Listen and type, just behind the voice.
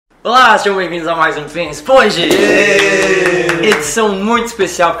Olá, sejam bem-vindos a mais um Responde! Edição muito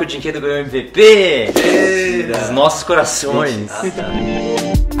especial porque o Dinquedo ganhou MVP dos nossos corações.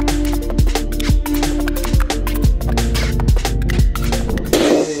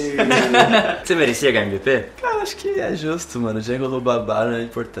 Você merecia ganhar MVP? Cara, acho que é justo, mano. Já enrolou o Baron, é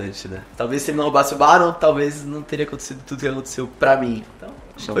importante, né? Talvez se ele não roubasse o Baron, talvez não teria acontecido tudo que aconteceu pra mim. Então,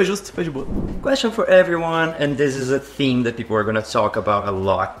 foi justo, foi de boa. Question for everyone, and this is a theme that people are going to talk about a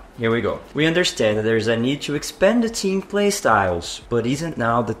lot. Here we go. We understand that there's a need to expand the team playstyles, but isn't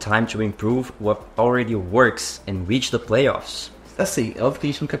now the time to improve what already works and reach the playoffs? Assim, é óbvio que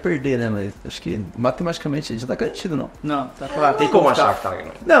a gente não quer perder, né? Mas acho que matematicamente a gente não tá garantido, não. Não, tá claro. Tem como achar que tá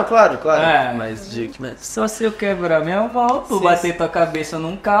ganhando? Não, claro. É. Mas Só se eu quebrar minha volta, bater tua cabeça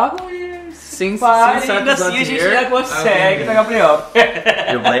num carro e Sim, para, sim, e ainda assim a gente here. já consegue pegar playoff.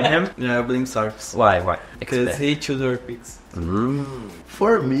 You blame him? Yeah, I blame Sarps. Why? Because he chose our picks.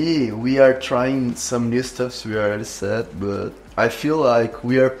 For me, we are trying some new stuff, we already said, but I feel like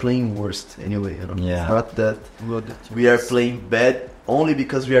we are playing worst anyway, you know? Yeah. It's not that we are playing bad only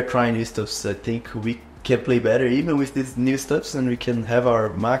because we are trying new stuff. I think we can play better even with these new stuffs, and we can have our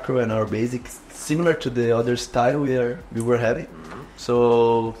macro and our basics similar to the other style we were having.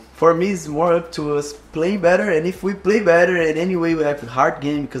 So for me, it's more up to us playing better, and if we play better and anyway we have a hard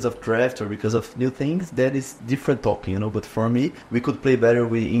game because of draft or because of new things, that is different talking, you know. But for me, we could play better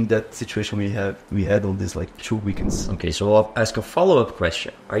in that situation we had on this like 2 weekends. Okay, so I'll ask a follow-up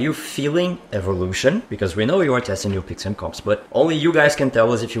question. Are you feeling evolution? Because we know you are testing new picks and comps, but only you guys can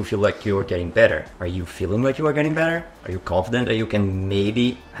tell us if you feel like you are getting better. Are you feeling like you are getting better? Are you confident that you can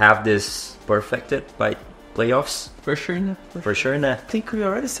maybe have this perfected by playoffs? For sure, né? For sure, nah. I think we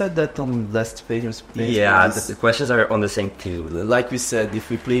already said that on last pages. Yeah, the questions are on the same too. Like we said, if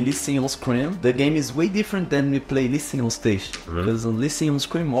we play listening on scrim, the game is way different than we play listening on stage. Because listening on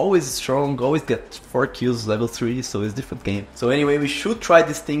scrim always strong, always get 4 kills, level 3, so it's a different game. So anyway, we should try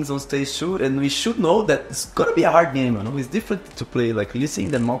these things on stage too, and we should know that it's gonna be a hard game, you know. It's different to play like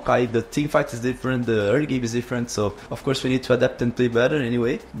listening than Maokai. The team fight is different, the early game is different, so of course we need to adapt and play better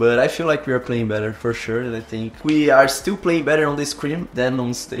anyway. But I feel like we are playing better for sure, and I think we are still playing better on the scrim than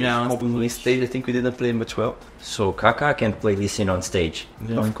on stage. Yeah, on stage I think we didn't play much well. So Kaká can play listening on stage.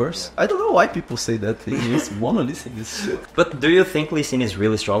 Yeah, of course. I don't know why people say that. They just wanna listen this shit. But do you think listening is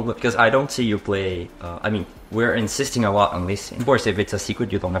really strong? Because I don't see you play. We're insisting a lot on listening. Of course, if it's a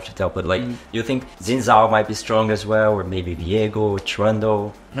secret, you don't have to tell. But like, you think Zinzao might be strong as well, or maybe Viego,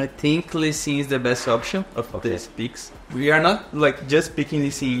 Trundle? I think Lee Sin is the best option of these picks. We are not like just picking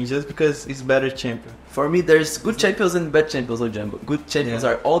Lee Sin just because it's better champion. For me, there's good champions and bad champions on Jumbo. Good champions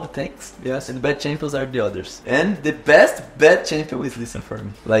are all the tanks, yes, and bad champions are the others. And the best bad champion is Listen for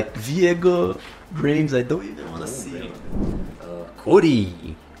me. Like Viego, Graves, I don't even wanna see him.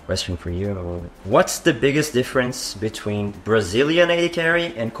 Cody, question for you. What's the biggest difference between Brazilian AD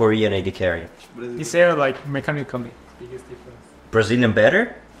carry and Korean AD carry? Is there like mechanically biggest difference? Brazilian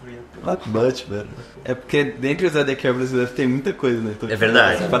better? Not much, better. É porque dentre os AD carry brasileiros tem muita coisa, né? Então, É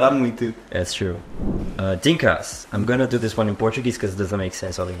verdade. Separar muito. That's true. Dinkas, I'm gonna do this one in Portuguese because it doesn't make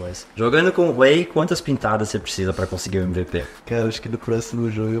sense otherwise. Jogando com o Wei, quantas pintadas você precisa pra conseguir o MVP? Cara, acho que no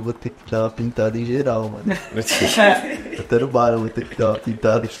próximo jogo eu vou ter que dar uma pintada em geral, mano. Até no bar eu vou ter que dar uma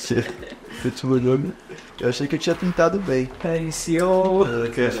pintada no último jogo. Eu achei que eu tinha pintado bem. Pareceu.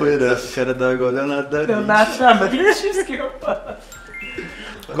 Foi, né? O cara dá agora Leonardo da Vinci.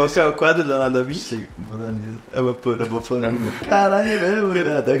 Qual que é o quadro da Leonardo da Vinci? É uma pura, vou falar. Caralho, é mesmo,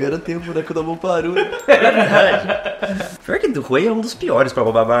 Renato. Agora tem o boneco da Bomparu. Pior que o Wei é um dos piores pra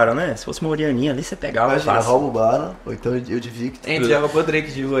roubar Baron, né? Se fosse uma Orianinha ali, você pegava Imagina, fácil. rouba o Baron, ou então eu de Victor. A gente já roubou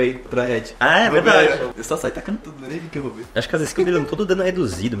Drake de Way pra Red. Ah, é verdade. Eu só saio tacando tudo nele que eu vou ver. Acho que as skills dele dão todo dano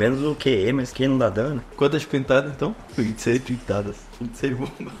reduzido, menos o QE, mas QE não dá dano. Quantas pintadas então? 26 pintadas. 26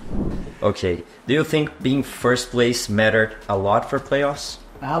 bombas. Okay. Do you think being first place mattered a lot for playoffs?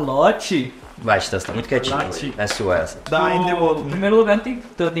 A lote? Vai, Stas, tá muito quietinho. SOS. Dá em Em primeiro lugar, não tem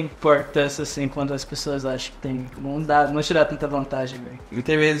tanta importância assim quanto as pessoas acham que tem. Não te dá tanta vantagem, velho.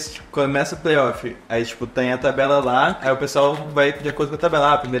 Muitas vezes tipo, começa o playoff, aí tipo, tem a tabela lá, aí o pessoal vai de acordo com a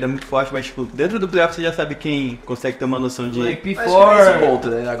tabela. Primeiro é muito forte, mas tipo, dentro do playoff você já sabe quem consegue ter uma noção de... Like Esse before, ponto,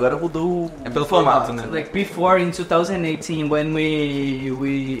 né? Agora mudou o... É pelo formato, né? like before in 2018, when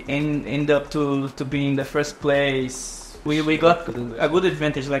we end up to be in the first place, we got a good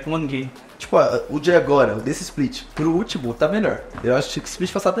advantage, like 1 game. Tipo, o de agora, desse split, pro último, tá melhor. Eu acho que o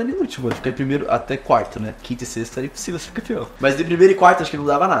split passado tá ali no último. Eu fiquei primeiro até quarto, né? Quinto e sexto era impossível ser campeão. Mas de primeiro e quarto acho que não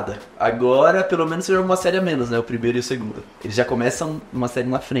dava nada. Agora, pelo menos, você joga uma série a menos, né? O primeiro e o segundo. Eles já começam uma série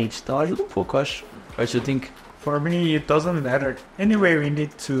na frente. Então ajuda um pouco, eu acho. But you think For me, it doesn't matter. Anyway, we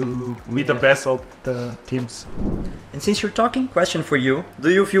need to be the best of the teams. And since you're talking, question for you. Do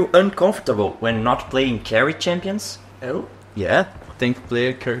you feel uncomfortable when not playing carry champions? Eu? Yeah. Tank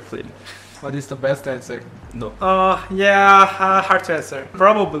player, carry player. What is the best answer? No. Hard to answer.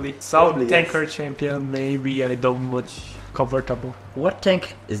 Probably. Some Probably, tanker champion, maybe I don't much comfortable. What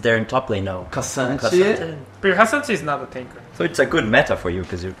tank is there in top lane now? Cassante. Perhaps is not a tanker. So it's a good meta for you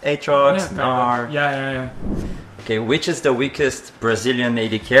because you're Aatrox, Gnar. Yeah. Okay, which is the weakest Brazilian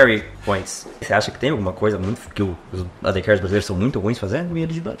AD carry points? Você acha que tem alguma coisa muito que os AD carries brasileiros são muito ruins fazendo? E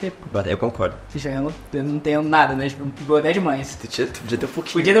eles bater. Eu concordo. Eu não tenho nada, né? Tipo, boné demais. Podia ter um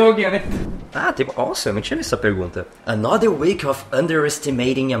pouquinho. Podia ter um pouquinho, né? Nossa, eu não tinha essa pergunta. Another week of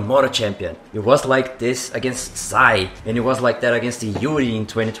underestimating a Moto champion. It was like this against Zai, and it was like that against the Yuri in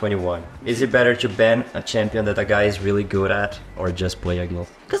 2021. Is it better to ban a champion that a guy is really good at, or just play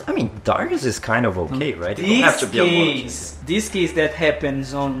against? Because, I mean, Darius is kind of okay, right? You don't have to be a Moto champion. This case that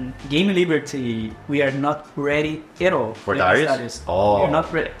happens on Game Liberty, we are not ready at all. For Darius? Oh. We are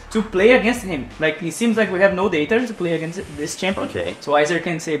not ready to play against him. Like, it seems like we have no data to play against this champion. Okay. So Weiser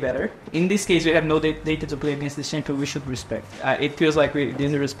can say better. In this case, we have no data to play against this champion. We should respect. It feels like we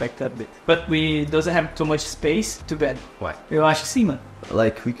didn't respect that bit. But we doesn't have too much space to bet. Why? Eu acho que sim, mano.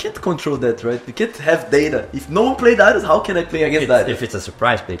 Like, we can't control that, right? We can't have data. If no one played Darius, how can I play against Darius? If it's a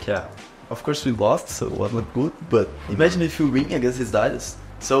surprise pick, yeah. Of course we lost, so it was not good, but imagine if you win against his Darius.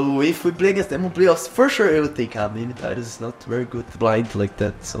 So if we play against them in playoffs, for sure I will take him. Maybe Darius is not very good blind like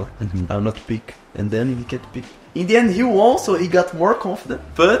that, so I'll not pick. And then he can't pick. In the end he won, so he got more confident.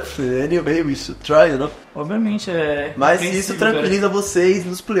 But anyway, we should try, you know? Obviamente é. Mas isso tranquiliza vocês,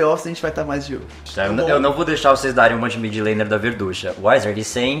 nos playoffs a gente vai estar mais de olho. Eu não vou deixar vocês darem uma de mid laner da Verducha. Weiser, he's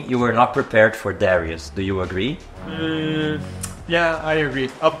saying you were not prepared for Darius. Do you agree? Yeah, I agree.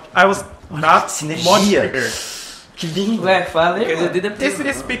 I was not much prepared. Que lindo! Fala aí. This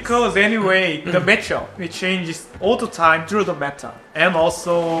is because anyway, the matchup, it changes all the time through the meta. And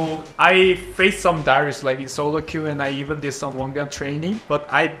also, I faced some Darius like in solo queue and I even did some one-gun training, but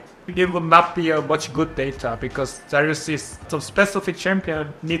it would not be a much good data because Darius is some specific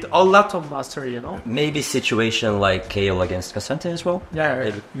champion, need a lot of mastery, you know? Maybe situation like Kayle against Cassante as well?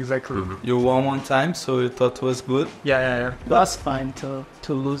 Yeah, exactly. You won one time, so you thought it was good. Yeah. It was fine to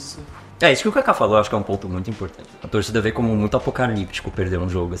lose. É, isso que o Kaká falou, eu acho que é um ponto muito importante. A torcida vê como muito apocalíptico perder um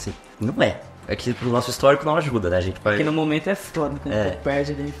jogo assim. Não é. É que pro nosso histórico não ajuda, né? A gente vai... Porque no momento é foda, quando tu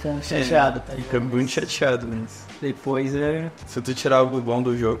perde, ele fica chateado, tá ligado? Fica muito chateado, mas... Depois é... Se tu tirar algo bom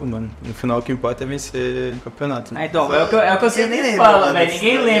do jogo, mano, no final o que importa é vencer o campeonato. Né? Então, é o que eu sempre falo, velho.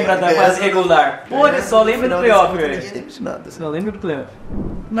 Ninguém lembra da fase regular. Pô, ele só lembra do playoff, velho. Só lembra do playoff.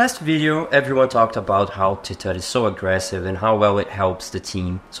 Last video, everyone talked about how Tita is so aggressive and how well it helps the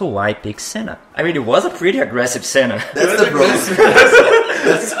team. So why pick Senna? I mean, it was a pretty aggressive Senna. That's the problem.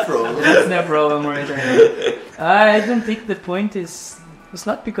 That's the problem. That's the problem right there. I don't think the point is... It's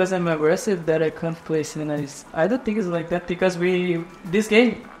not because I'm aggressive that I can't play Senna. I don't think it's like that because this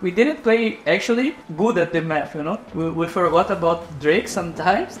game, we didn't play actually good at the map, you know? We forgot about Drake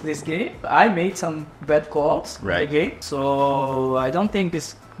sometimes this game. I made some bad calls in the game. So I don't think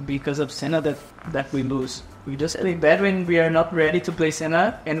it's because of Senna that we lose. We just play bad when we are not ready to play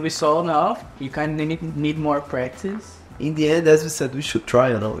Senna, and we saw now you kind of need more practice. In the end, as we said, we should try,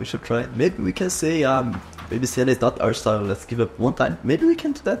 you know, we should try. Maybe we can say, maybe Senna is not our style, let's give up one time. Maybe we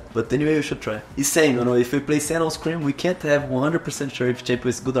can do that, but anyway, we should try. It's same, you know, if we play Senna on screen, we can't have 100% sure if champion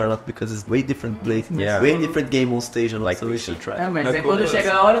is good or not, because it's way different play, way different game on stage, you know, so we should try. Mas é quando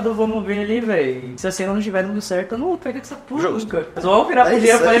chega a hora do vamos ver ali, velho. Se a cena não estiver dando certo, eu não vou pegar essa porra. Eu só vou virar pro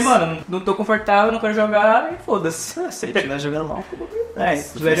dia e falei, mano, não tô confortável, não quero jogar, e foda-se. Se ele estiver jogando mal, se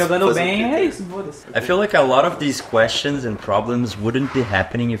estiver jogando bem, é isso, foda-se. I feel like a lot of these questions and problems wouldn't be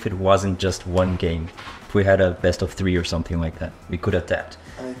happening if it wasn't just one game. If we had a best of 3 or something like that, we could adapt.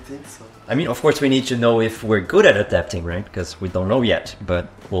 I think so. I mean, of course we need to know if we're good at adapting, right? Because we don't know yet, but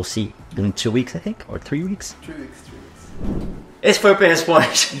we'll see. In 2 weeks, I think? Or 3 weeks? 3 weeks. Esse foi o EP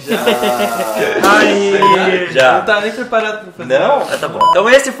Responde. Já. Não tava nem preparado pra fazer. Não? Tá bom. Então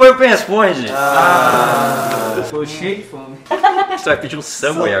esse foi o EP Responde. Tô cheio de fome. Você vai pedir um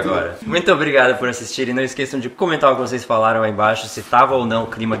Subway agora. Muito obrigado por assistirem. Não esqueçam de comentar o que vocês falaram aí embaixo, se tava ou não o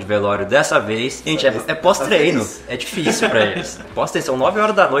clima de velório dessa vez. Gente, é pós-treino. É difícil pra eles. Pós-treino, são 9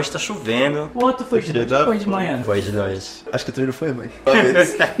 horas da noite, tá chovendo. O outro foi de noite ou foi de manhã? Foi de noite. Acho que o treino foi, mãe.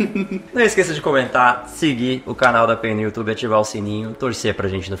 Não esqueça de comentar, seguir o canal da PEN no YouTube, ativar o sininho, torcer pra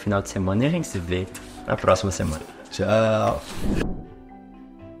gente no final de semana e a gente se vê na próxima semana. Tchau.